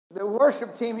The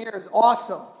worship team here is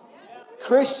awesome.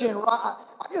 Christian, I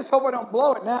just hope I don't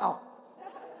blow it now.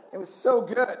 It was so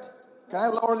good. Can I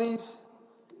lower these?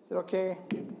 Is it okay?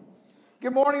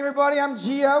 Good morning, everybody. I'm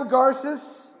Gio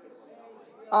Garces.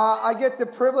 I get the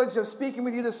privilege of speaking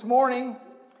with you this morning.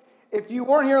 If you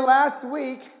weren't here last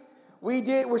week, we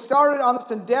started on this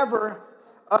endeavor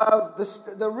of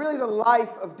the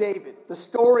life of David, the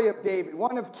story of David,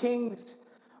 one of King's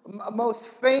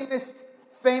most famous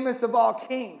of all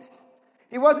kings.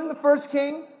 He wasn't the first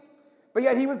king, but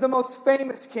yet he was the most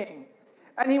famous king.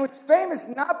 And he was famous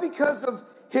not because of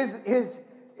his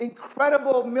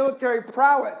incredible military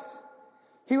prowess.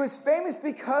 He was famous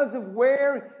because of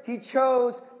where he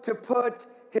chose to put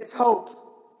his hope.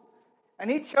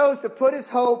 And he chose to put his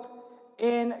hope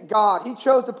in God. He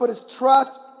chose to put his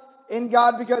trust in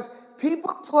God because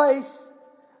people place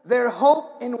their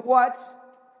hope in what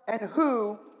and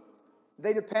who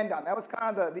they depend on. That was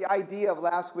kind of the idea of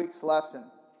last week's lesson.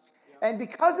 And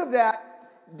because of that,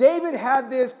 David had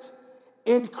this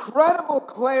incredible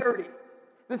clarity,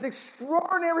 this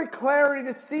extraordinary clarity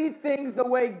to see things the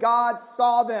way God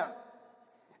saw them.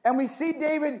 And we see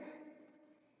David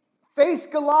face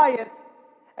Goliath,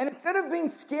 and instead of being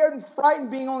scared and frightened,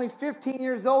 being only 15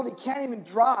 years old, he can't even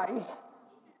drive.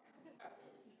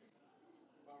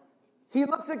 He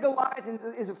looks at Goliath and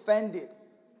is offended.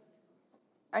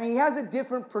 And he has a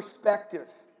different perspective.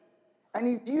 And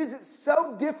he views it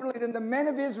so differently than the men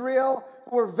of Israel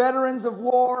who were veterans of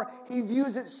war. He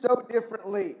views it so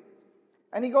differently.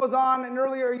 And he goes on, and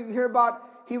earlier you hear about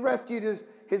he rescued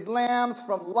his lambs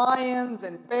from lions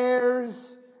and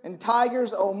bears and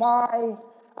tigers. Oh my.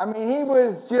 I mean, he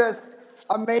was just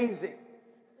amazing.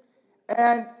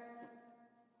 And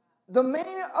the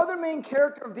other main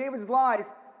character of David's life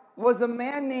was a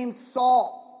man named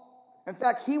Saul. In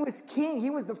fact, he was king. He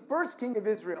was the first king of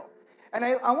Israel. And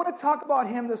I want to talk about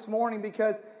him this morning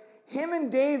because him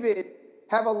and David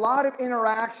have a lot of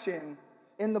interaction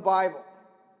in the Bible.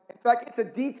 In fact, it's a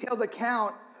detailed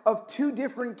account of two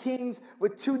different kings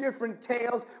with two different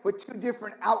tales, with two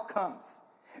different outcomes.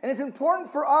 And it's important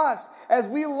for us as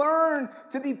we learn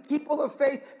to be people of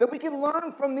faith that we can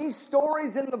learn from these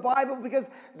stories in the Bible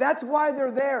because that's why they're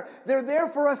there. They're there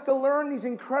for us to learn these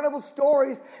incredible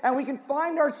stories and we can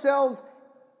find ourselves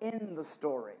in the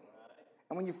story.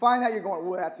 And when you find that, you're going,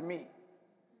 well, that's me.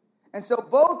 And so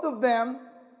both of them,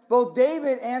 both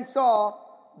David and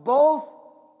Saul, both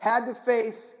had to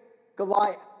face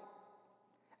Goliath.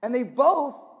 And they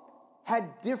both had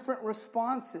different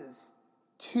responses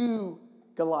to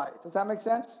Goliath. Does that make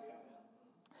sense?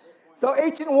 So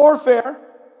ancient warfare,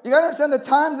 you got to understand the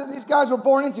times that these guys were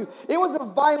born into. It was a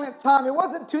violent time. It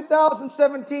wasn't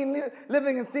 2017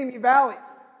 living in Simi Valley,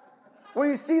 where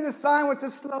you see the sign which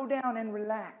says slow down and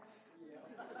relax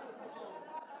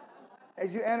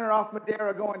as you enter off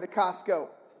Madera going to Costco.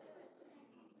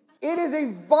 It is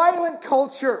a violent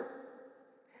culture.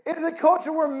 It is a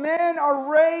culture where men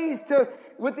are raised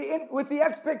with the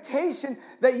expectation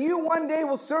that you one day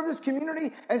will serve this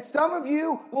community and some of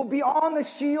you will be on the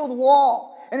shield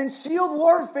wall. And in shield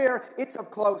warfare, it's up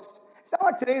close. It's not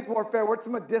like today's warfare where it's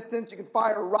from a distance, you can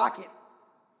fire a rocket.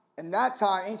 And that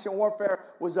time, ancient warfare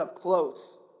was up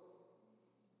close.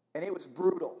 And it was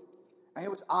brutal. And it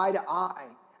was eye to eye.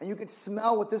 And you could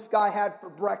smell what this guy had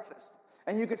for breakfast.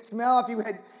 And you could smell if he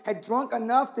had drunk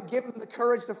enough to give him the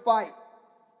courage to fight.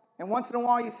 And once in a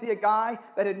while, you see a guy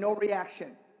that had no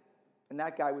reaction. And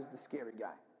that guy was the scary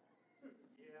guy.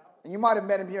 And you might have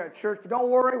met him here at church, but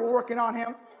don't worry, we're working on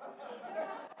him.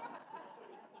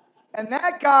 And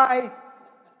that guy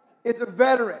is a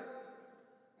veteran.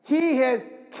 He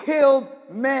has killed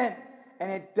men,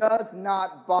 and it does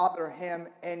not bother him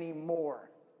anymore.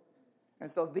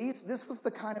 And so this was the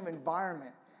kind of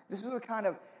environment. This was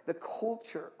the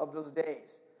culture of those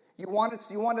days. You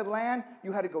wanted land,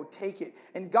 you had to go take it.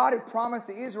 And God had promised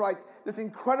the Israelites this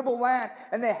incredible land,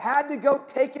 and they had to go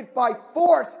take it by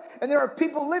force. And there are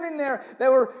people living there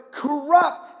that were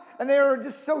corrupt, and they were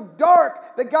just so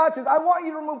dark that God says, I want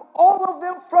you to remove all of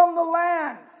them from the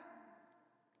land.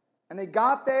 And they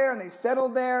got there, and they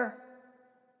settled there,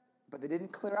 but they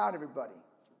didn't clear out everybody.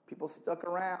 People stuck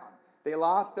around. They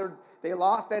lost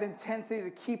that intensity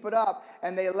to keep it up,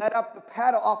 and they let off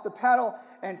the pedal,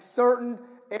 and certain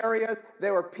areas,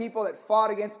 there were people that fought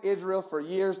against Israel for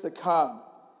years to come.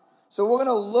 So we're going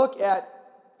to look at,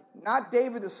 not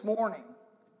David this morning,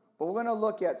 but we're going to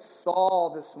look at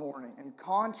Saul this morning and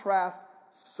contrast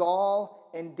Saul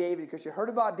and David, because you heard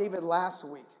about David last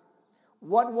week.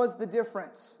 What was the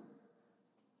difference?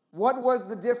 What was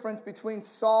the difference between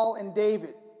Saul and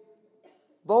David?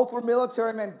 Both were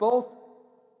military men. Both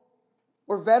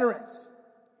were veterans.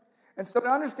 And so to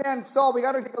understand Saul, we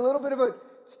got to take a little bit of a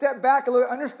step back,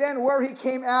 understand where he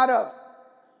came out of.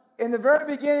 In the very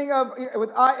beginning with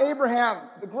Abraham,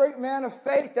 the great man of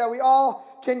faith that we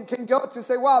all can go to,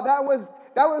 say, wow, that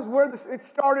was where it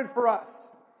started for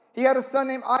us. He had a son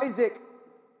named Isaac,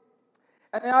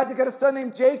 and then Isaac had a son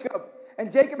named Jacob,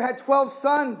 and Jacob had 12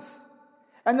 sons,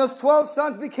 and those 12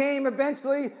 sons became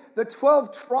eventually the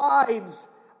 12 tribes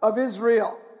of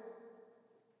Israel.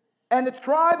 And the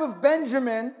tribe of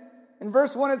Benjamin, in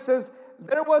verse 1 it says,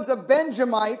 there was a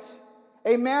Benjamite,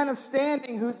 a man of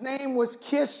standing, whose name was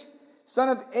Kish, son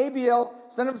of Abiel,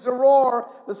 son of Zeror,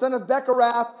 the son of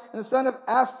Bechorath, and the son of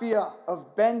Aphiah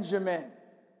of Benjamin.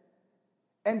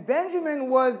 And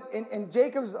Benjamin was, in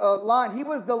Jacob's line, he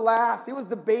was the last. He was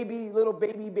the little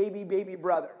baby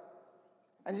brother.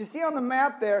 As you see on the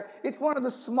map there, it's one of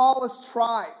the smallest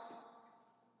tribes.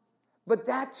 But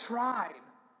that tribe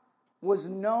was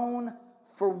known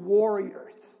for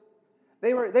warriors.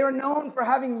 They were known for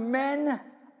having men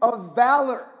of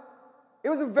valor. It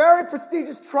was a very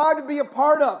prestigious tribe to be a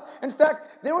part of. In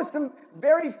fact, there were some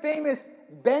very famous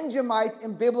Benjamites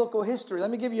in biblical history.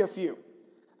 Let me give you a few.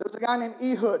 There was a guy named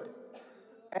Ehud,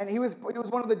 and he was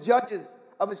one of the judges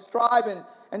of his tribe,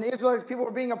 and the Israelites, people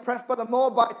were being oppressed by the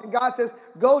Moabites, and God says,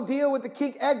 go deal with the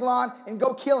king Eglon and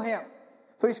go kill him.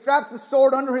 So he straps the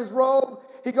sword under his robe.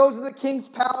 He goes to the king's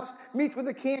palace, meets with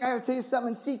the king. I got to tell you something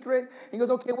in secret. He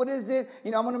goes, okay, what is it?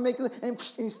 I'm going to make it, and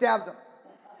he stabs him.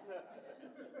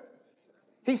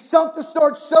 He sunk the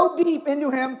sword so deep into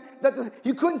him that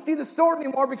you couldn't see the sword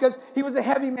anymore because he was a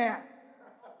heavy man.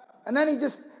 And then he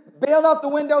just bailed out the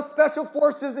window, special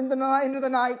forces into the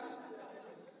night.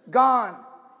 Gone.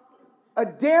 A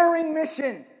daring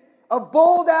mission, a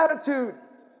bold attitude.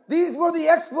 These were the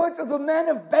exploits of the men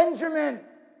of Benjamin.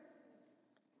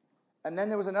 And then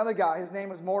there was another guy. His name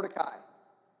was Mordecai.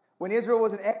 When Israel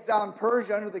was in exile in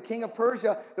Persia under the king of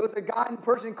Persia, there was a guy in the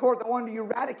Persian court that wanted to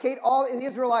eradicate all the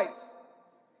Israelites.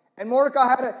 And Mordecai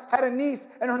had a niece,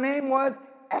 and her name was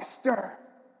Esther.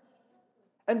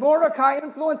 And Mordecai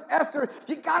influenced Esther.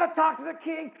 You got to talk to the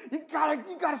king. You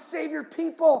got to save your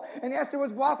people. And Esther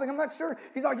was waffling. I'm not sure.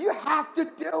 He's like, you have to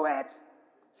do it.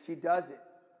 She does it.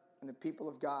 And the people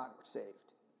of God were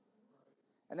saved.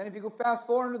 And then if you go fast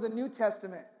forward into the New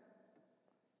Testament,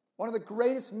 one of the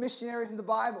greatest missionaries in the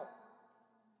Bible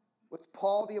was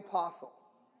Paul the Apostle.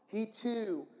 He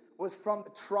too was from the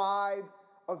tribe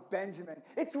of Benjamin.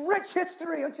 It's rich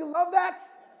history. Don't you love that?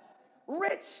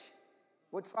 Rich.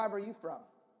 What tribe are you from?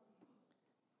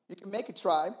 You can make a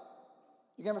tribe.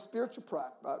 You can have a spiritual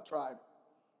tribe.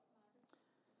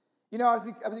 As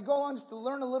we go on just to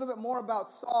learn a little bit more about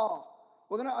Saul,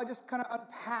 we're going to just kind of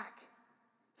unpack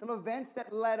some events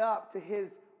that led up to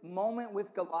his moment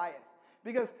with Goliath.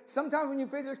 Because sometimes when you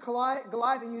face Goliath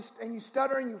and you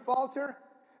stutter and you falter,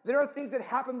 there are things that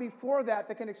happen before that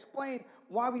can explain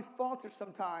why we falter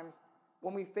sometimes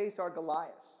when we face our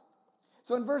Goliaths.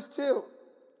 So in verse 2,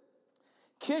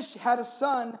 Kish had a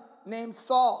son named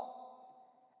Saul,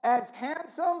 as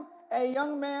handsome a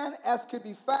young man as could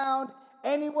be found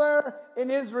anywhere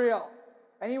in Israel.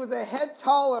 And he was a head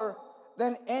taller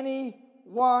than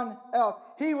anyone else.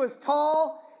 He was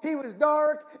tall, he was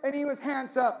dark, and he was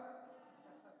handsome.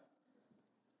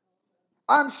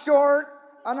 I'm short,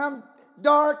 and I'm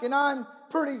dark, and I'm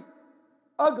pretty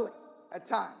ugly at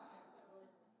times.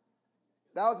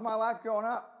 That was my life growing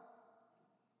up.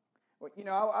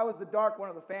 I was the dark one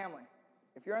of the family.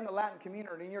 If you're in the Latin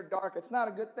community and you're dark, it's not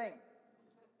a good thing.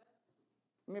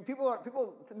 I mean, people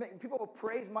will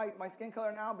praise my skin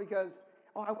color now because,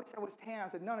 I wish I was tan. I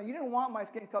said, no, you didn't want my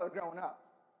skin color growing up.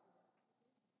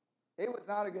 It was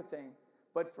not a good thing.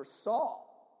 But for Saul,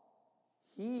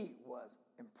 he was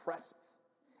impressive.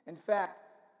 In fact,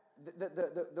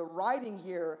 the writing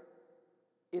here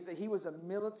is that he was a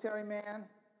military man.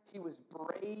 He was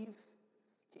brave.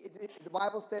 The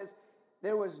Bible says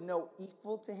there was no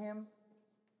equal to him.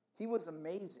 He was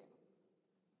amazing,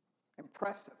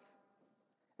 impressive.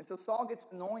 And so Saul gets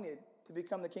anointed to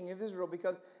become the king of Israel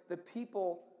because the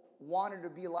people wanted to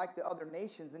be like the other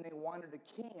nations and they wanted a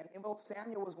king. And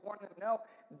Samuel was warning them, no,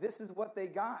 this is what they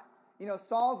got.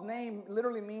 Saul's name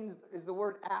literally is the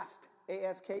word asked,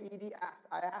 A-S-K-E-D, asked.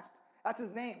 I asked. That's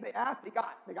his name. They asked,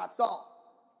 they got Saul.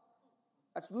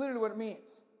 That's literally what it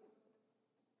means.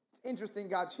 It's interesting,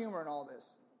 God's humor in all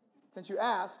this. Since you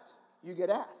asked, you get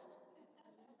asked.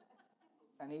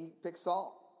 And he picked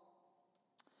Saul.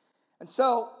 And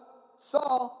so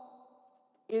Saul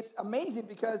is amazing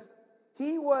because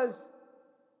he was,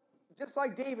 just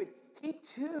like David, he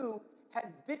too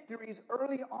had victories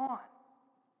early on.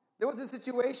 There was a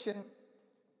situation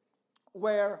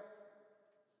where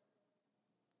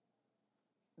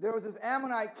there was this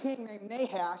Ammonite king named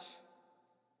Nahash,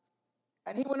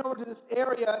 and he went over to this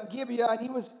area in Gibeah, and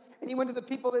he went to the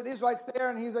people, the Israelites there,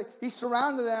 and he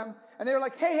surrounded them, and they were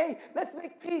like, hey, let's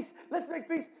make peace. Let's make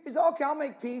peace. He said, okay, I'll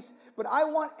make peace, but I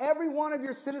want every one of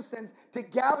your citizens to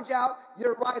gouge out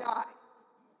your right eye,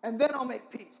 and then I'll make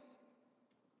peace.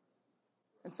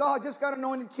 And Saul had just got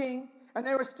anointed king, and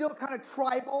they were still kind of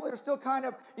tribal. They were still kind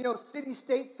of,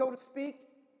 city-state, so to speak.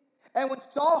 And when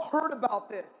Saul heard about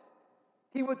this,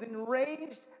 he was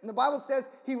enraged, and the Bible says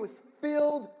he was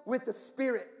filled with the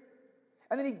Spirit.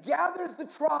 And then he gathers the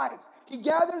tribes. He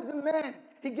gathers the men.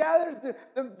 He gathers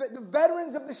the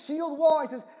veterans of the shield wall. He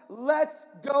says, let's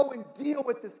go and deal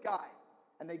with this guy.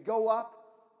 And they go up,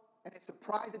 and they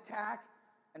surprise attack,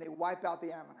 and they wipe out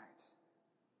the Ammonites.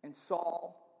 And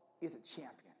Saul is a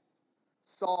champion.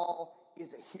 Saul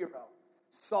is a hero.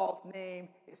 Saul's name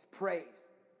is praised.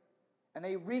 And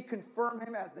they reconfirm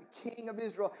him as the king of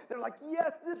Israel. They're like,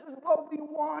 yes, this is what we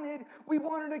wanted. We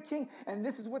wanted a king. And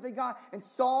this is what they got. And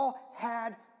Saul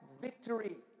had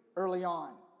victory early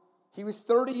on. He was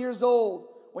 30 years old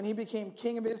when he became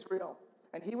king of Israel.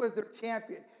 And he was their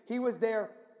champion. He was their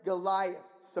Goliath,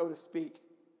 so to speak.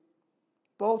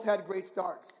 Both had great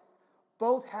starts.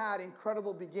 Both had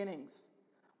incredible beginnings.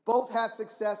 Both had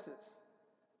successes.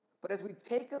 But as we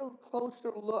take a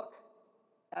closer look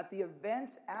at the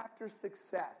events after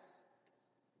success,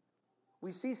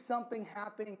 we see something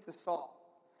happening to Saul.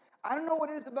 I don't know what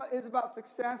it is about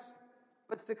success,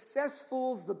 but success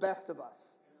fools the best of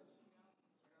us.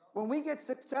 When we get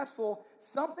successful,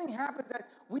 something happens that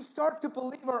we start to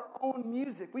believe our own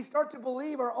music. We start to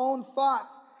believe our own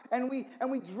thoughts. And we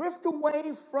drift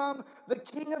away from the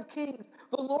King of Kings,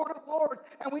 the Lord of Lords,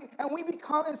 and we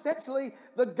become essentially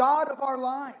the God of our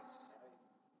lives.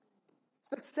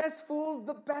 Success fools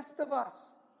the best of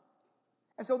us.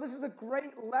 And so this is a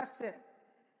great lesson.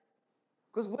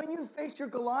 Because when you face your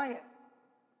Goliath,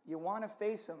 you want to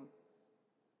face him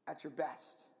at your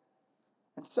best.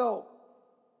 And so,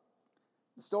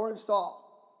 the story of Saul.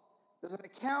 There's an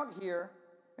account here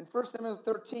in 1 Samuel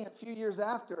 13, a few years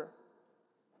after.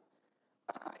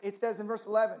 It says in verse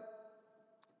 11,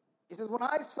 it says, when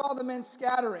I saw the men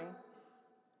scattering,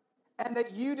 and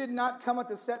that you did not come at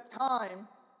the set time,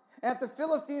 and that the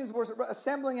Philistines were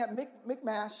assembling at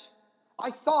Michmash,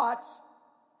 I thought,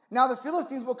 now the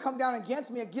Philistines will come down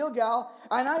against me at Gilgal,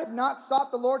 and I have not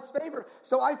sought the Lord's favor.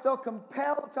 So I felt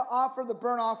compelled to offer the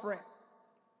burnt offering.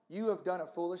 You have done a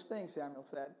foolish thing, Samuel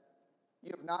said.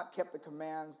 You have not kept the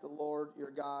commands the Lord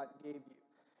your God gave you.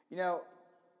 You know,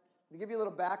 to give you a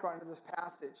little background into this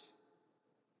passage,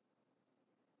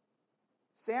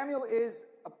 Samuel is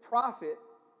a prophet,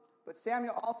 but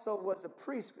Samuel also was a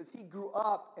priest because he grew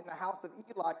up in the house of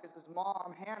Eli because his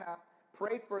mom, Hannah,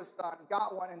 prayed for his son,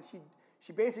 got one, and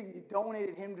she basically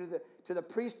donated him to the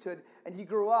priesthood, and he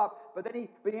grew up, but he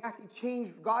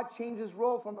actually God changed his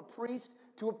role from a priest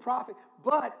to a prophet.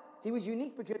 But he was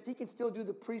unique because he can still do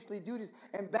the priestly duties.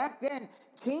 And back then,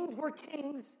 kings were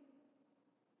kings.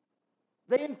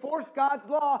 They enforced God's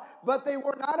law, but they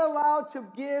were not allowed to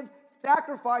give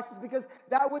sacrifices because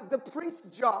that was the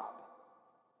priest's job.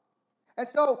 And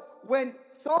so when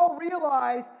Saul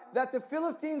realized that the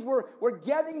Philistines were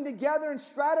getting together and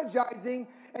strategizing,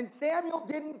 and Samuel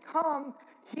didn't come,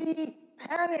 he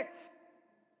panicked.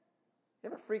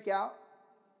 You ever freak out?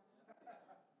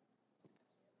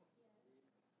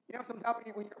 You know, sometimes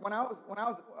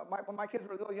when my kids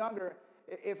were a little younger,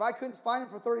 if I couldn't find him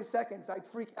for 30 seconds, I'd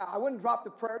freak out. I wouldn't drop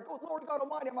the prayer. Go, Lord God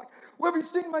Almighty. I'm like, where have you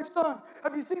seen my son?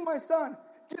 Have you seen my son?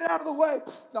 Get out of the way.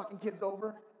 Knocking kids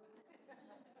over.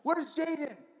 Where's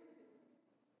Jaden?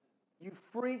 You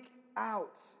freak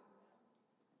out.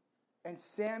 And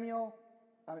Saul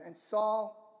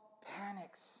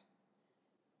panics.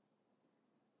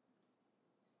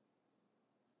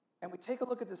 And we take a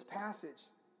look at this passage.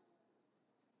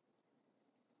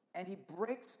 And he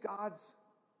breaks God's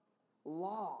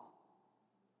law.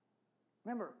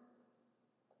 Remember,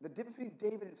 the difference between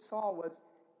David and Saul was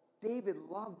David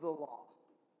loved the law.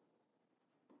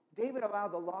 David allowed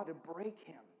the law to break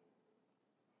him.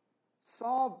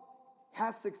 Saul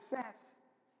has success,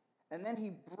 and then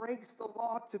he breaks the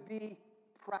law to be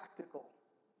practical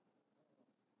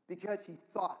because he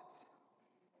thought.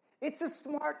 It's a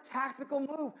smart tactical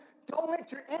move. Don't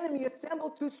let your enemy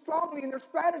assemble too strongly in their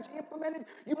strategy implemented.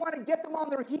 You want to get them on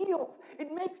their heels. It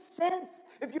makes sense.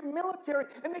 If you're military,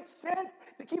 it makes sense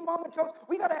to keep them on their toes.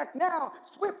 We got to act now,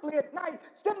 swiftly at night,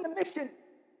 send the mission.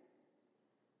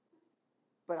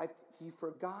 But he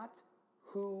forgot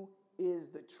who is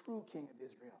the true king of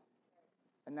Israel,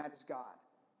 and that is God.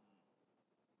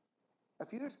 A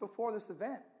few years before this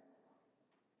event,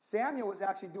 Samuel was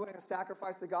actually doing a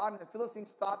sacrifice to God, and the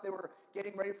Philistines thought they were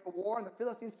getting ready for war, and the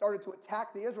Philistines started to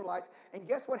attack the Israelites. And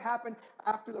guess what happened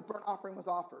after the burnt offering was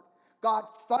offered? God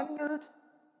thundered,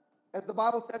 as the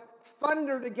Bible says,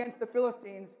 thundered against the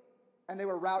Philistines, and they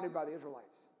were routed by the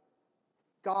Israelites.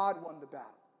 God won the battle.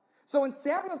 So in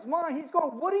Samuel's mind, he's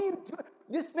going, what are you doing?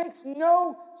 This makes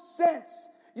no sense.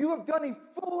 You have done a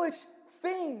foolish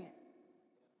thing.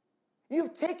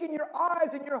 You've taken your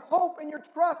eyes and your hope and your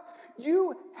trust.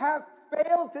 You have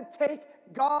failed to take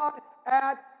God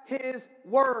at his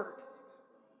word.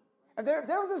 And there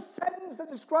was a sentence that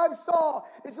describes Saul.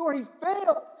 This is where he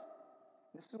fails.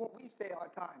 This is where we fail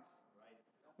at times.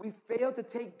 We fail to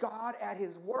take God at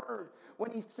his word.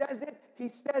 When he says it, he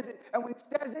says it. And when he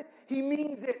says it, he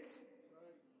means it.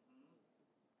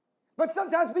 But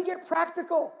sometimes we get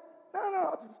practical.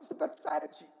 No, it's just a better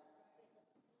strategy.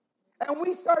 And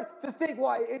we start to think,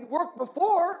 well, it worked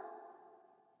before,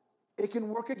 it can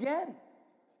work again.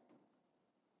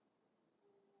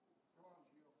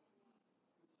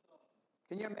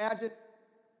 Can you imagine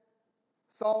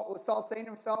Saul saying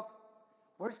to himself,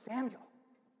 where's Samuel?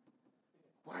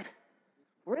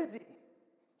 Where is he?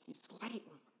 He's late.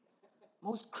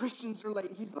 Most Christians are late.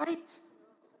 He's late.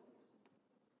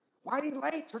 Why is he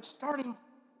late? Church starting.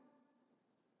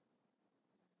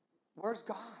 Where's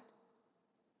God?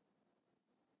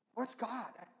 Where's God?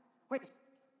 Wait,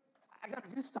 I got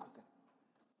to do something.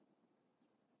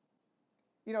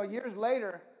 Years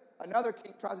later, another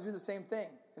king tries to do the same thing.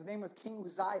 His name was King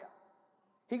Uzziah.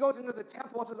 He goes into the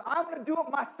temple and says, I'm going to do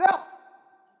it myself.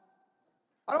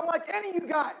 I don't like any of you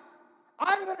guys.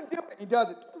 I'm going to do it. He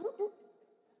does it.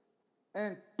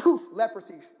 And poof,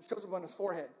 leprosy shows up on his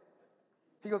forehead.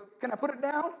 He goes, can I put it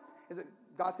down?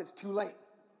 God says, too late.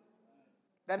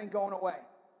 That ain't going away.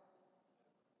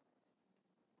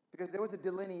 Because there was a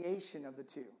delineation of the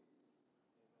two.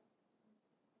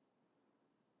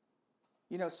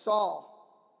 Saul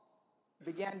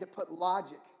began to put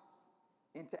logic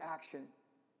into action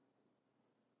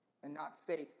and not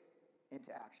faith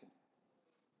into action.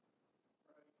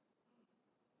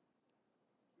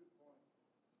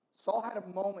 Saul had a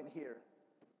moment here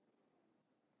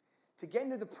to get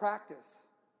into the practice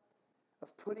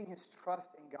of putting his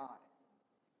trust in God.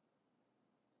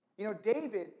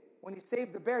 David, when he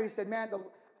saved the bear, he said, man,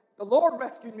 the Lord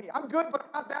rescued me. I'm good, but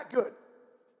I'm not that good.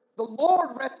 The Lord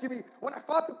rescued me. When I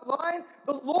fought the lion,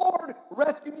 the Lord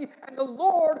rescued me, and the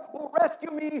Lord will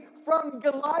rescue me from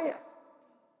Goliath.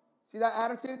 See that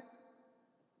attitude?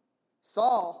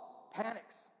 Saul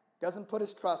panics, doesn't put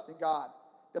his trust in God,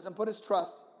 doesn't put his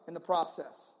trust in the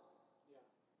process.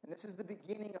 And this is the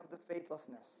beginning of the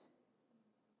faithlessness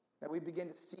that we begin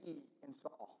to see in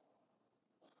Saul.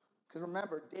 Because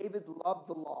remember, David loved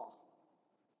the law.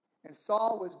 And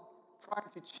Saul was trying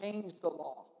to change the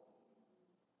law.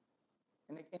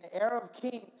 In an era of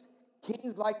kings,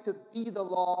 kings like to be the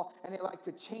law and they like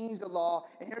to change the law.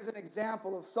 And here's an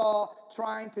example of Saul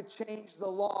trying to change the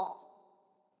law.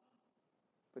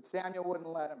 But Samuel wouldn't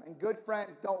let him. And good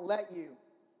friends don't let you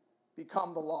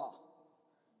become the law.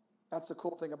 That's the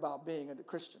cool thing about being a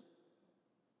Christian.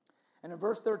 And in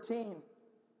verse 13,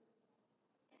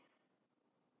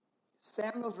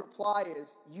 Samuel's reply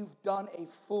is, you've done a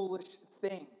foolish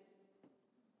thing.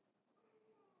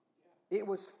 It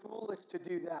was foolish to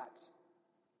do that.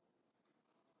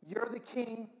 You're the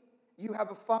king. You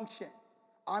have a function.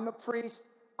 I'm a priest.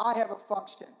 I have a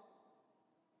function.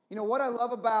 What I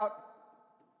love about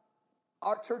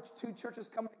our church, two churches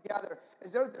coming together,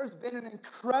 is there's been an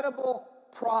incredible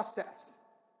process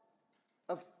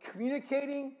of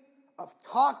communicating, of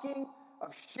talking,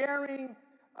 of sharing,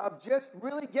 of just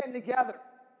really getting together.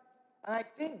 And I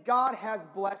think God has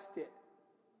blessed it.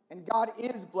 And God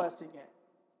is blessing it.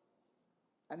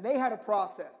 And they had a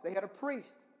process. They had a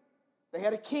priest. They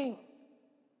had a king.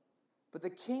 But the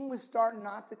king was starting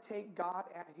not to take God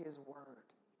at his word.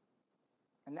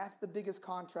 And that's the biggest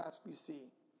contrast we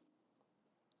see.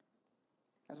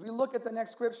 As we look at the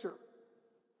next scripture,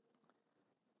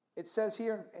 it says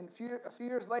here a few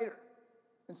years later,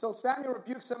 and so Samuel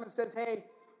rebukes him and says, hey,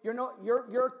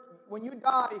 when you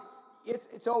die,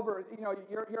 it's over.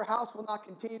 Your house will not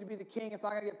continue to be the king. It's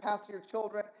not going to get passed to your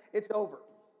children. It's over.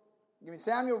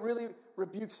 Samuel really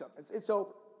rebukes him. It's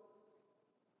over.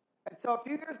 And so a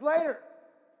few years later,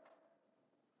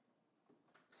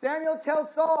 Samuel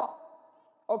tells Saul,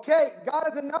 okay, God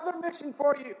has another mission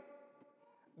for you.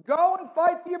 Go and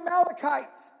fight the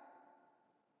Amalekites.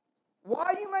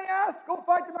 Why, you may ask? Go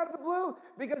fight them out of the blue.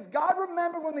 Because God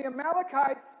remembered when the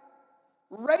Amalekites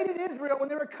raided Israel, when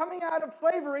they were coming out of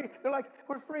slavery, they're like,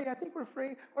 we're free. I think we're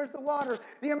free. Where's the water?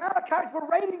 The Amalekites were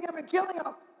raiding them and killing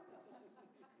them.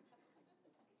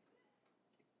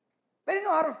 They didn't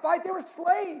know how to fight. They were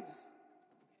slaves.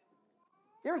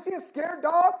 You ever see a scared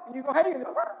dog? And you go, hey, and they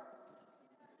go, "Rrr."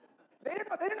 They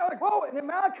didn't know, like, whoa. And the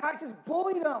Amalekites just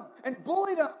bullied them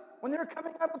when they were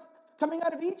coming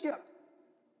out of Egypt.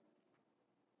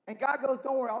 And God goes,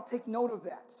 don't worry, I'll take note of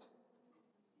that.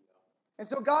 And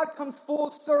so God comes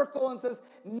full circle and says,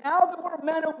 now that we're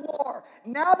men of war,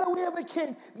 now that we have a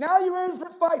king, now you're ready for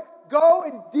a fight, go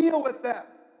and deal with them.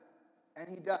 And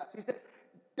he does. He says,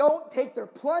 don't take their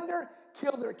plunder,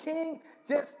 kill their king,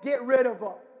 just get rid of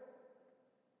them.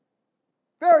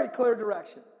 Very clear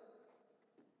direction.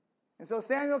 And so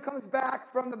Samuel comes back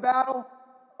from the battle,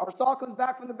 or Saul comes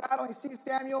back from the battle, and he sees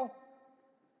Samuel,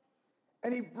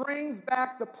 and he brings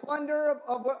back the plunder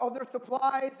of their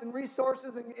supplies and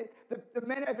resources, and the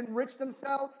men have enriched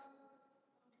themselves.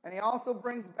 And he also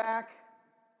brings back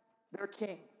their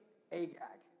king, Agag.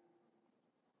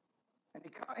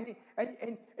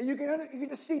 And you can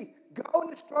just see, go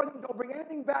and destroy them, don't bring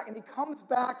anything back. And he comes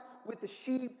back with the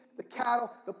sheep, the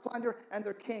cattle, the plunder, and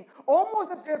their king.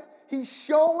 Almost as if he's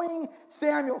showing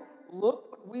Samuel, look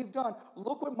what we've done.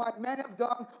 Look what my men have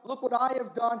done. Look what I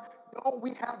have done. Don't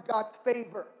we have God's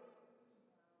favor?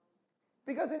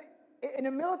 Because in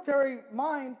a military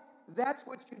mind, that's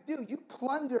what you do. You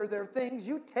plunder their things,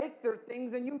 you take their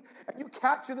things, and you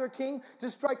capture their king to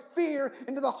strike fear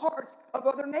into the hearts of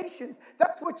other nations.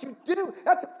 That's what you do.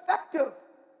 That's effective.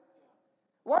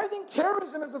 Why do you think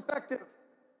terrorism is effective?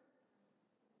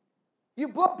 You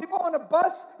blow up people on a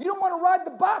bus, you don't want to ride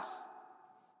the bus.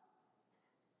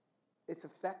 It's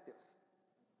effective.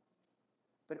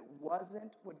 But it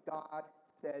wasn't what God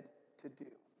said to do.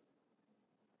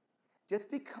 Just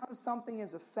because something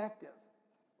is effective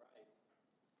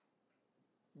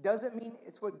doesn't mean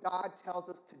it's what God tells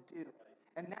us to do.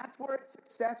 And that's where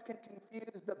success can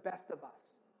confuse the best of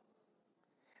us.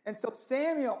 And so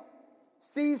Samuel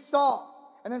sees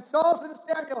Saul. And then Saul says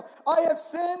to Samuel, I have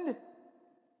sinned.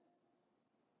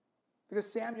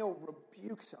 Because Samuel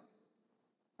rebukes him.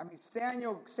 I mean,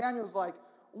 Samuel's like,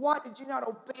 why did you not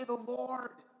obey the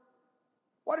Lord?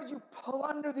 Why did you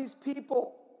plunder these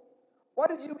people? Why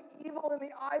did you do evil in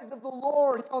the eyes of the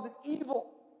Lord? He calls it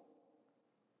evil.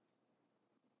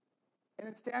 And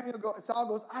then Saul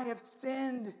goes, I have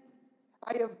sinned.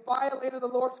 I have violated the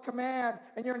Lord's command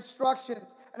and your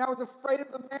instructions. And I was afraid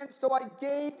of the men, so I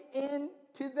gave in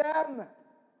to them.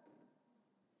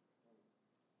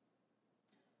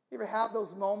 You ever have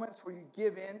those moments where you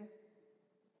give in?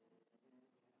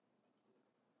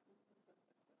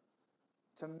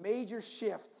 It's a major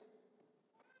shift.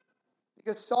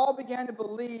 Because Saul began to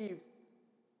believe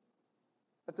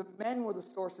that the men were the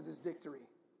source of his victory.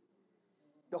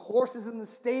 The horses in the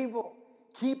stable,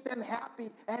 keep them happy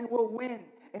and we'll win.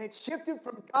 And it shifted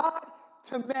from God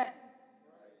to men.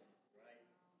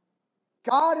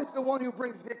 God is the one who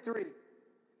brings victory.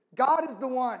 God is the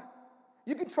one.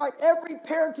 You can try every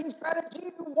parenting strategy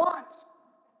you want.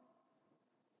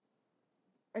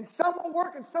 And some will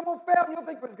work and some will fail. And you'll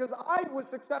think, because I was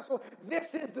successful,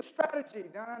 this is the strategy.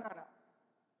 No.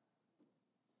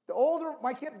 The older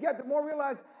my kids get, the more I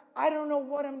realize, I don't know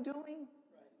what I'm doing.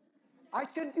 I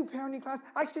shouldn't do parenting class.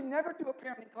 I should never do a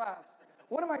parenting class.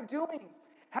 What am I doing?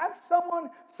 Have someone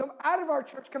out of our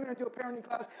church come in and do a parenting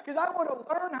class, because I want to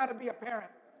learn how to be a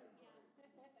parent.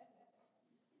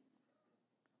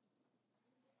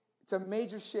 It's a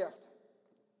major shift.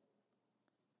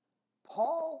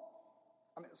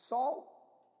 Saul,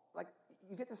 like,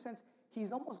 you get the sense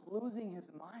he's almost losing his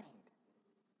mind.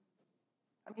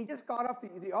 I mean, he just got off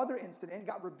the other incident,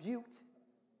 got rebuked.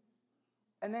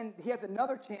 And then he has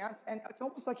another chance, and it's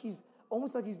almost like he's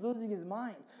losing his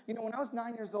mind. You know, when I was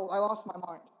 9 years old, I lost my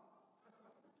mind.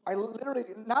 I literally,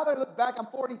 now that I look back, I'm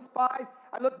 45,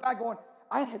 I look back going,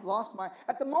 I had lost my,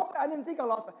 at the moment, I didn't think I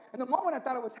lost my, in the moment I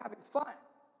thought I was having fun.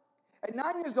 At 9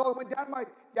 years old, I went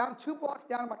down 2 blocks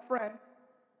down to my friend,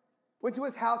 went to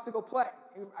his house to go play.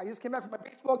 I just came back from my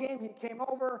baseball game. He came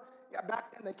over. Yeah,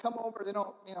 back then they come over. They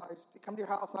don't, they come to your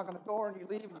house, knock on the door, and you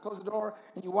leave, and you close the door,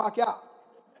 and you walk out.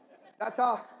 That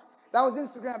was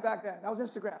Instagram back then. That was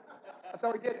Instagram. That's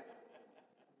how we did it.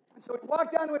 And so we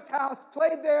walked down to his house,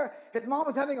 played there. His mom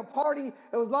was having a party.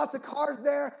 There was lots of cars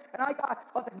there. And I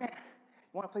was like, man,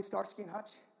 you want to play Starsky and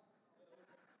Hutch?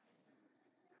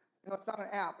 It's not an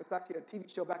app. It's actually a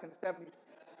TV show back in the 70s.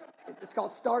 It's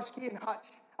called Starsky and Hutch.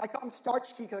 I call him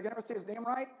Starchky because I can never say his name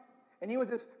right. And he was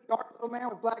this dark little man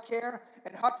with black hair,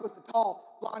 and Hutch was the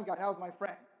tall, blonde guy. That was my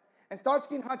friend. And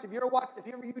Starsky and Hutch, if you ever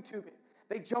YouTube it,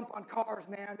 they jump on cars,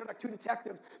 man. They're like 2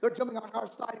 detectives. They're jumping on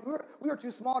cars, sliding. We were too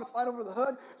small to slide over the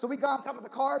hood, so we got on top of the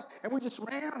cars, and we just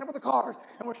ran on top of the cars,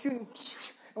 and we're shooting,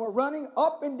 and we're running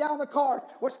up and down the cars.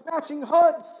 We're smashing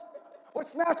hoods. We're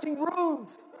smashing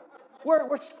roofs.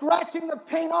 We're scratching the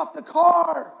paint off the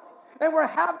car. And we're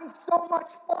having so much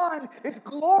fun. It's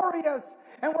glorious.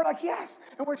 And we're like, yes.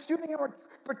 And we're shooting and we're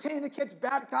pretending to catch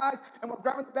bad guys. And we're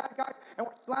grabbing the bad guys. And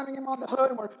we're slamming them on the hood.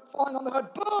 And we're falling on the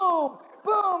hood. Boom,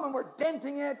 boom. And we're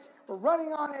denting it. We're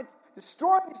running on it.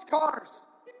 Destroying these cars.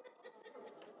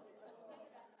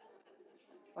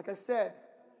 Like I said,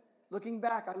 looking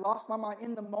back, I lost my mind.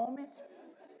 In the moment,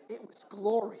 it was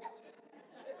glorious.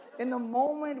 In the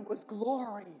moment, it was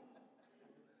glory.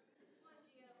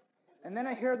 And then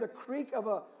I hear the creak of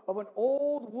an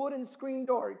old wooden screen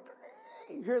door.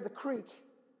 You hear the creak.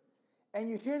 And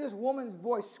you hear this woman's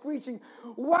voice screeching,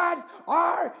 "What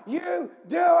are you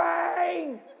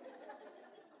doing?"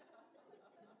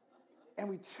 And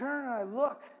we turn and I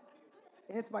look,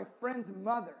 and it's my friend's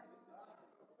mother.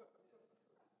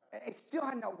 And I still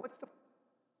I know, what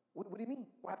do you mean?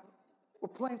 What happened? We're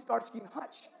playing Starsky and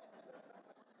Hutch.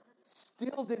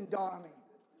 Still didn't dawn on me.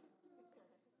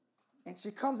 And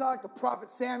she comes out like the prophet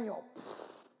Samuel.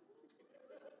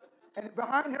 And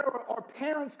behind her are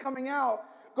parents coming out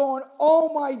going,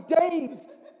 "Oh my days.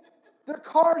 Their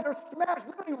cars are smashed.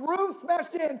 Literally roofs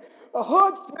smashed in. A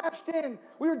hood smashed in.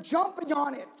 We were jumping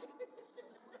on it."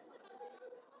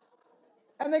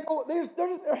 And they go,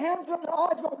 their hands are on their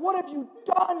eyes going, "What have you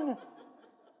done?"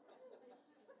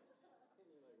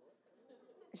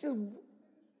 She says,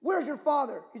 "Where's your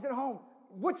father?" He's at home.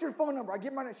 "What's your phone number?" I give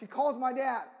him my number. She calls my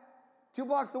dad 2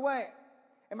 blocks away.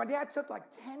 And my dad took like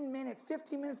 10 minutes,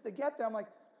 15 minutes to get there. I'm like,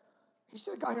 he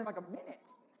should have got here in like a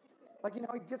minute. Like, he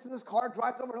gets in his car,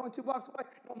 drives over, only 2 blocks away.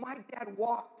 No, my dad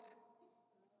walked.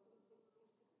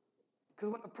 Because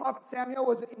when the prophet Samuel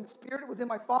was in the spirit, it was in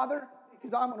my father, he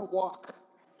said, "I'm going to walk."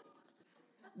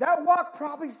 That walk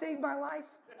probably saved my life.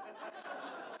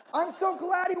 I'm so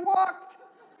glad he walked.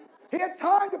 He had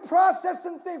time to process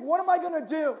and think, what am I going to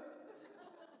do?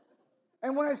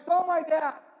 And when I saw my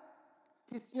dad,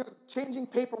 he's changing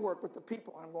paperwork with the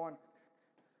people. And I'm going,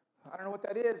 I don't know what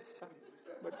that is.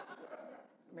 But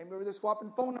maybe they're swapping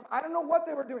phone numbers. I don't know what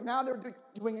they were doing. Now they were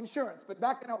doing insurance. But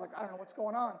back then I was like, I don't know what's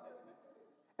going on.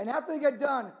 And after they get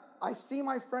done, I see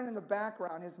my friend in the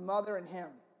background, his mother and him.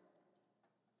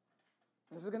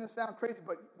 This is going to sound crazy,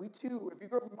 but we too, if you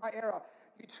grew up in my era,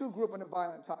 you too grew up in a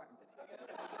violent time.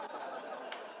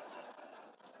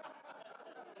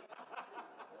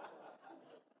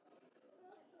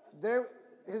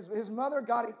 His mother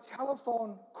got a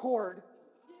telephone cord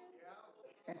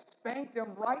and spanked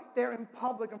him right there in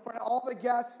public in front of all the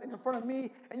guests and in front of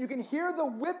me. And you can hear the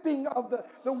whipping of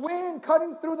the wind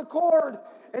cutting through the cord.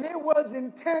 And it was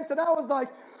intense. And I was like,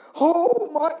 oh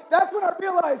my. That's when I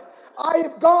realized I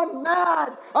have gone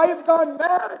mad. I have gone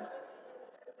mad.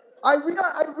 I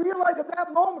realized at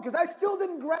that moment because I still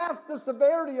didn't grasp the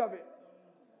severity of it.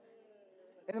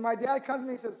 And then my dad comes to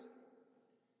me and says,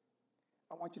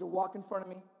 I want you to walk in front of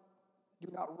me. Do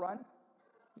not run.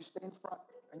 You stay in front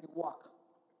and you walk.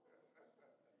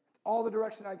 That's all the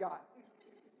direction I got.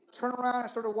 Turn around, I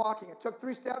started walking. It took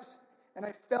 3 steps, and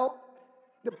I felt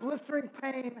the blistering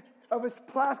pain of his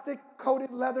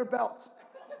plastic-coated leather belt.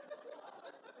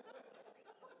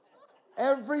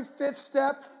 Every 5th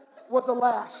step was a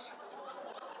lash.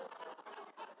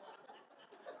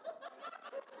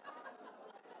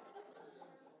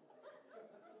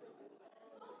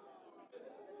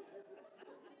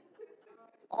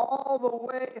 All the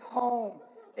way home,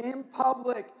 in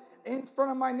public, in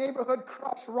front of my neighborhood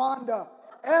crush, Rhonda.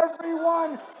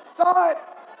 Everyone saw it.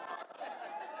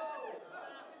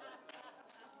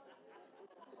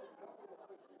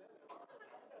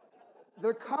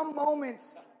 There come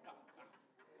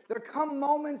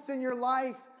moments in your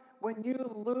life when you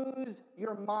lose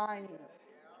your mind.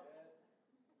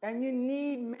 And you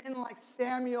need men like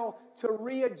Samuel to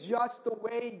readjust the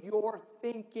way you're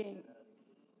thinking.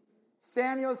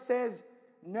 Samuel says,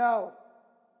 no,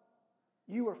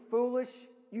 you were foolish,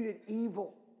 you did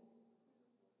evil.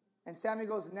 And Samuel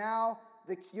goes, now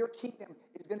your kingdom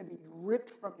is going to be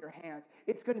ripped from your hands.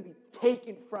 It's going to be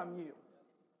taken from you.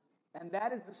 And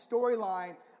that is the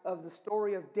storyline of the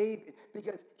story of David,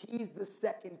 because he's the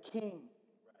second king.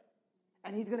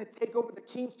 And he's going to take over the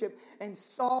kingship, and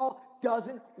Saul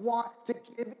doesn't want to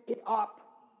give it up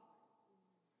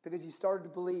because he started to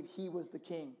believe he was the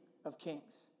king of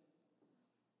kings.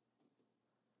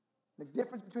 The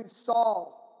difference between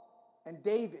Saul and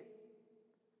David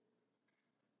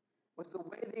was the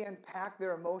way they unpacked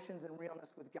their emotions and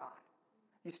realness with God.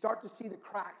 You start to see the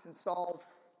cracks in Saul's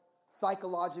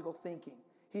psychological thinking.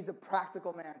 He's a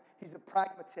practical man. He's a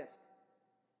pragmatist.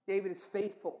 David is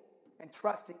faithful and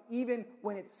trusting, even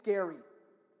when it's scary.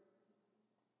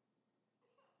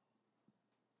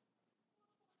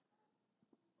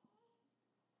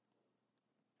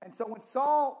 And so when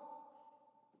Saul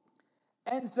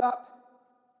ends up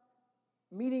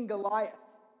meeting Goliath,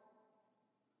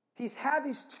 he's had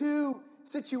these two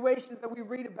situations that we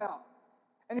read about.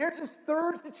 And here's his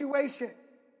third situation,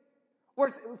 where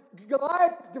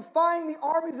Goliath is defying the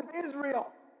armies of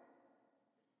Israel.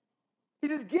 He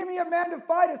says, give me a man to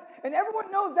fight us. And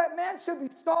everyone knows that man should be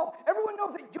Saul. Everyone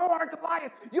knows that you're our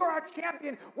Goliath. You're our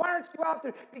champion. Why aren't you out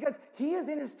there? Because he is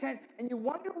in his tent. And you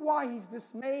wonder why he's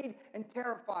dismayed and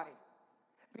terrified.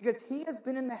 Because he has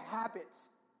been in the habits.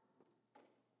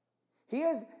 He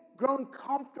has grown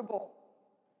comfortable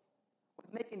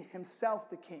with making himself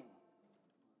the king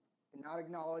and not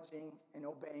acknowledging and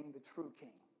obeying the true king.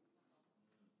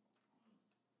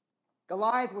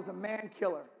 Goliath was a man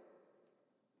killer.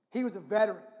 He was a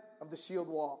veteran of the shield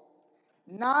wall.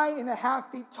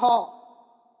 9.5 feet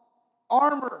tall.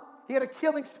 Armor. He had a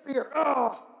killing spear.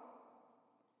 Ugh.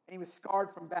 And he was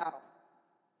scarred from battle.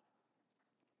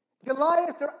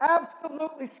 Goliaths are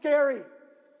absolutely scary.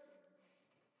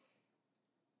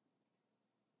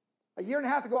 A year and a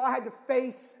half ago, I had to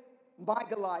face my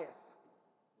Goliath.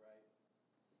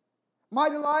 My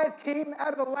Goliath came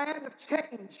out of the land of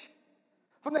change,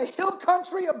 from the hill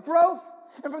country of growth,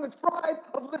 and from the tribe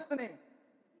of listening.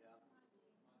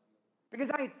 Because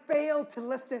I had failed to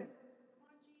listen.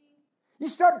 You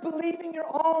start believing your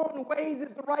own ways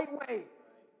is the right way.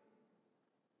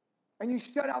 And you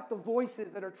shut out the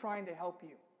voices that are trying to help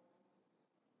you.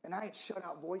 And I had shut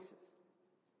out voices.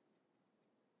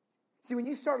 See, when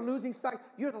you start losing sight,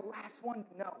 you're the last one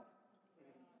to know.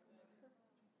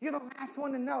 You're the last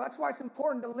one to know. That's why it's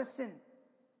important to listen.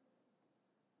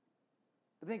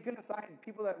 But thank goodness I had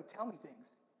people that would tell me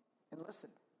things and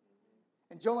listened.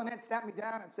 And Joel Annette sat me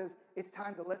down and says, it's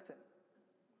time to listen.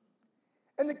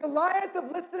 And the Goliath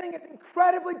of listening is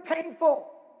incredibly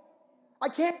painful. I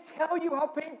can't tell you how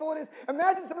painful it is.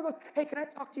 Imagine someone goes, hey, can I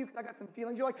talk to you because I got some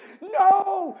feelings? You're like,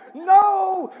 no.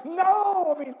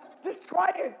 I mean, just try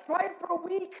it. Try it for a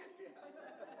week.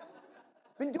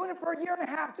 Been doing it for a year and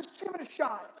a half. Just give it a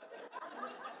shot.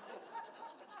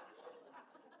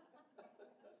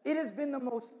 It has been the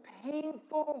most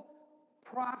painful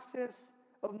process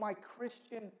of my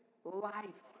Christian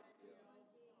life.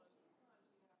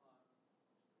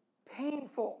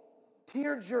 Painful,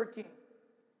 tear-jerking,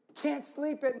 can't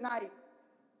sleep at night,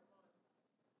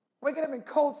 waking up in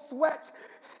cold sweats.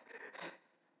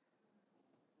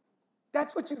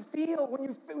 That's what you feel when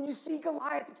you see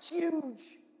Goliath. It's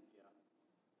huge.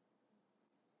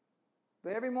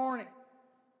 But every morning,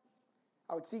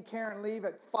 I would see Karen leave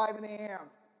at 5 a.m.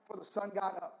 before the sun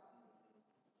got up.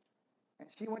 And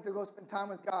she went to go spend time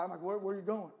with God. I'm like, where are you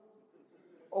going?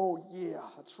 Oh, yeah,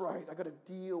 that's right. I got to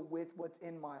deal with what's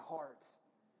in my heart.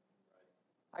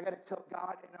 I got to tell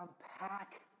God and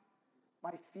unpack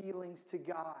my feelings to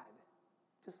God.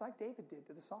 Just like David did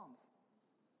to the Psalms.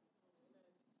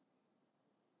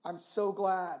 I'm so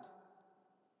glad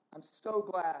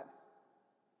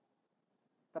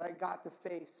that I got to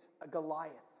face a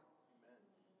Goliath.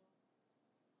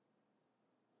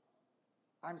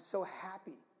 I'm so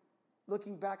happy.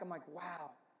 Looking back, I'm like,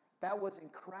 wow, that was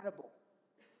incredible.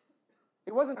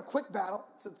 It wasn't a quick battle.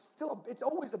 It's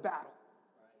always a battle.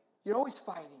 You're always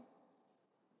fighting.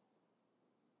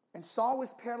 And Saul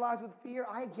was paralyzed with fear.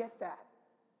 I get that.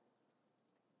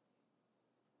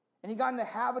 And he got in the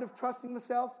habit of trusting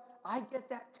himself. I get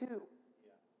that too.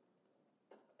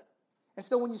 And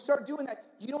so when you start doing that,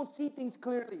 you don't see things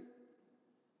clearly.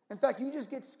 In fact, you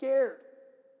just get scared.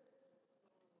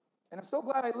 And I'm so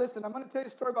glad I listened. I'm going to tell you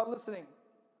a story about listening.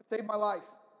 It saved my life.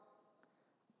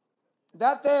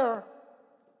 That there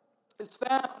is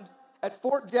found at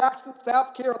Fort Jackson,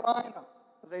 South Carolina,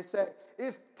 as they say. It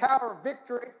is Tower of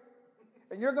Victory.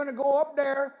 And you're going to go up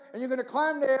there, and you're going to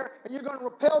climb there, and you're going to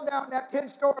rappel down that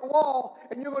 10-story wall,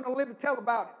 and you're going to live to tell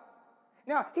about it.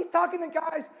 Now, he's talking to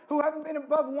guys who haven't been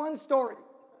above 1 story.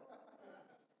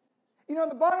 You know, in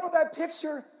the bottom of that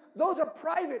picture, those are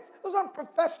privates. Those aren't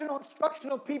professional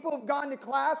instructional people who've gone to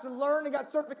class and learned and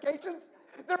got certifications.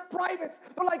 They're privates.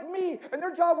 They're like me. And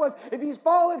their job was, if he's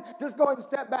falling, just go ahead and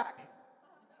step back.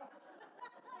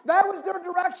 That was their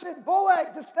direction. Bull egg,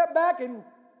 just step back, and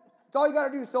it's all you got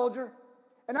to do, soldier.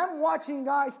 And I'm watching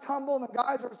guys tumble, and the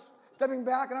guys are stepping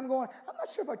back, and I'm going, I'm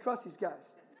not sure if I trust these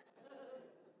guys.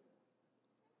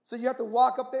 So you have to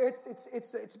walk up there.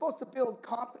 It's supposed to build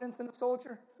confidence in a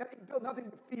soldier. It build nothing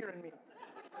but fear in me.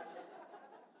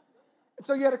 And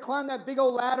so you had to climb that big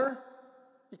old ladder.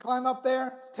 You climb up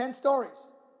there. It's 10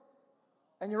 stories.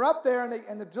 And you're up there,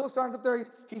 and the drill sergeant's up there.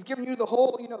 He's giving you the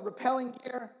whole, rappelling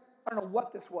gear. I don't know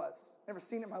what this was. Never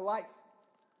seen it in my life.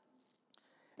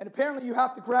 And apparently you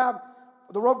have to grab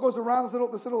the rope goes around this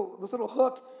little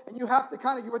hook, and you have to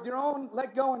kind of, with your own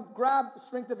let go and grab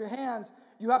strength of your hands,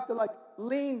 you have to like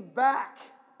lean back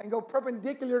and go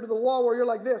perpendicular to the wall where you're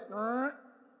like this. I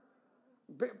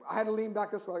had to lean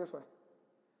back this way.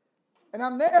 And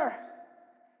I'm there.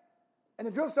 And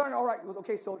the drill sergeant, all right, he goes,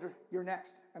 okay, soldier, you're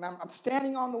next. And I'm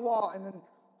standing on the wall, and then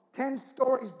 10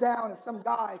 stories down is some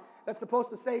guy that's supposed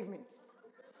to save me.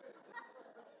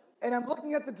 And I'm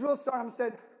looking at the drill sergeant, and I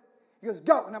said, he goes,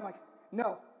 go. And I'm like,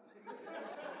 no.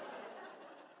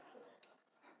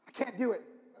 I can't do it.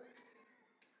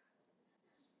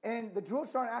 And the drill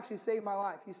sergeant actually saved my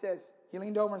life. He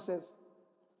leaned over and says,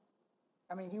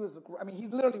 he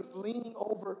literally was leaning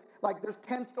over, like there's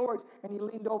 10 stories, and he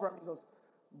leaned over at me and he goes,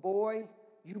 boy,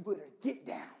 you better get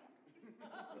down.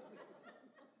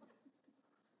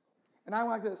 And I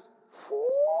went like this.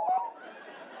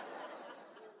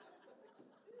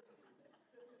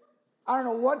 I don't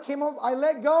know what came up. I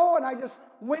let go, and I just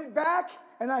went back,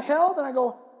 and I held, and I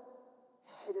go,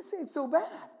 hey, this ain't so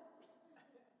bad.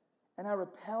 And I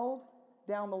rappelled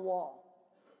down the wall.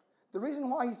 The reason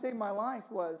why he saved my life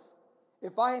was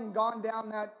if I hadn't gone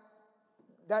down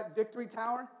that victory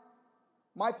tower,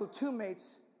 my platoon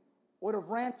mates would have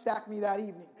ransacked me that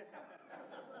evening.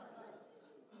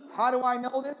 How do I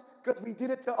know this? Because we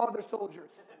did it to other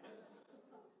soldiers.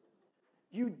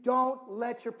 You don't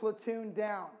let your platoon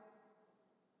down.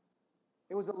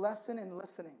 It was a lesson in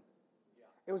listening.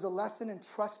 It was a lesson in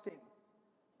trusting.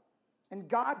 And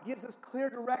God gives us clear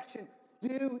direction.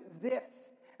 Do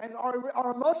this. And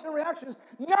our emotional reaction is,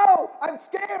 no, I'm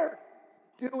scared.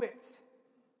 Do it.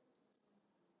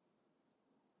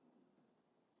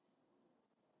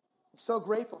 I'm so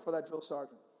grateful for that drill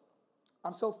sergeant.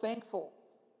 I'm so thankful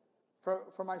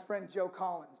for my friend Joe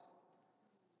Collins,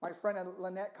 my friend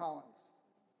Lynette Collins,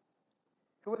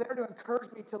 who were there to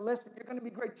encourage me to listen. You're going to be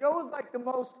great. Joe is like the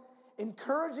most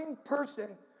encouraging person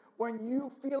when you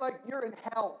feel like you're in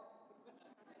hell.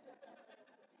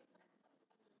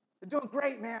 You're doing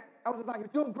great, man. I was like, you're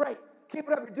doing great. Keep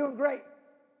it up. You're doing great.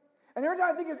 And every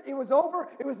time I think it was over,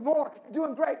 it was more. You're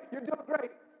doing great. You're doing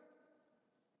great.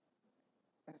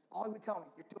 And it's all he would tell me.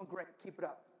 You're doing great. Keep it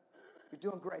up. You're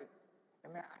doing great.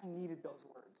 And man, I needed those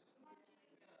words.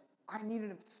 I needed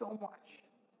them so much.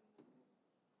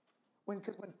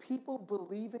 Because when people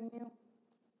believe in you,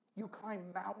 you climb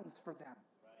mountains for them.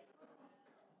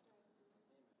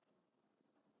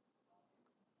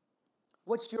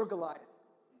 What's your Goliath?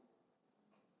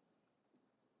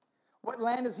 What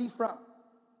land is he from?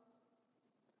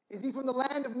 Is he from the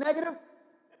land of negative?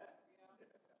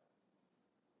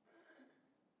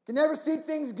 Can never see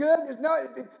things good.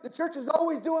 The church is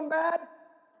always doing bad.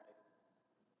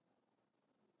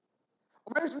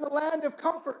 Or maybe it's from the land of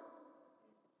comfort.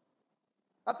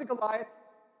 That's a Goliath.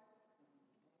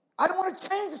 I don't want to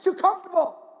change. It's too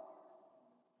comfortable.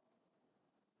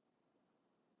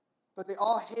 But they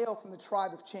all hail from the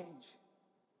tribe of change.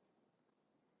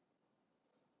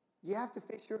 You have to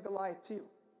face your Goliath too.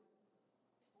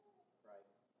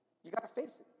 You got to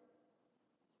face it.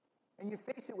 And you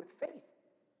face it with faith.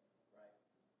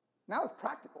 Not with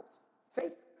practicals.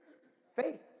 Faith.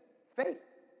 Faith. Faith.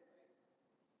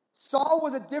 Saul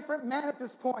was a different man at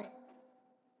this point.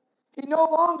 He no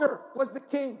longer was the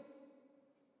king.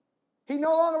 He no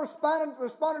longer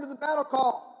responded to the battle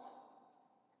call.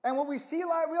 And what we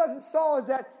realize in Saul is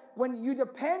that when you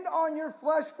depend on your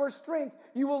flesh for strength,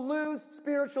 you will lose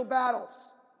spiritual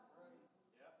battles.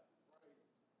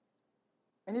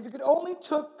 And if you could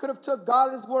have took God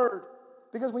at his word,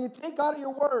 because when you take God at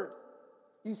your word,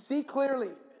 you see clearly,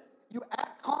 you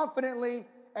act confidently,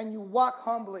 and you walk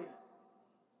humbly.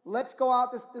 Let's go out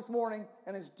this morning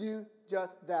and let's do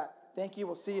just that. Thank you.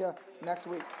 We'll see you next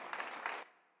week.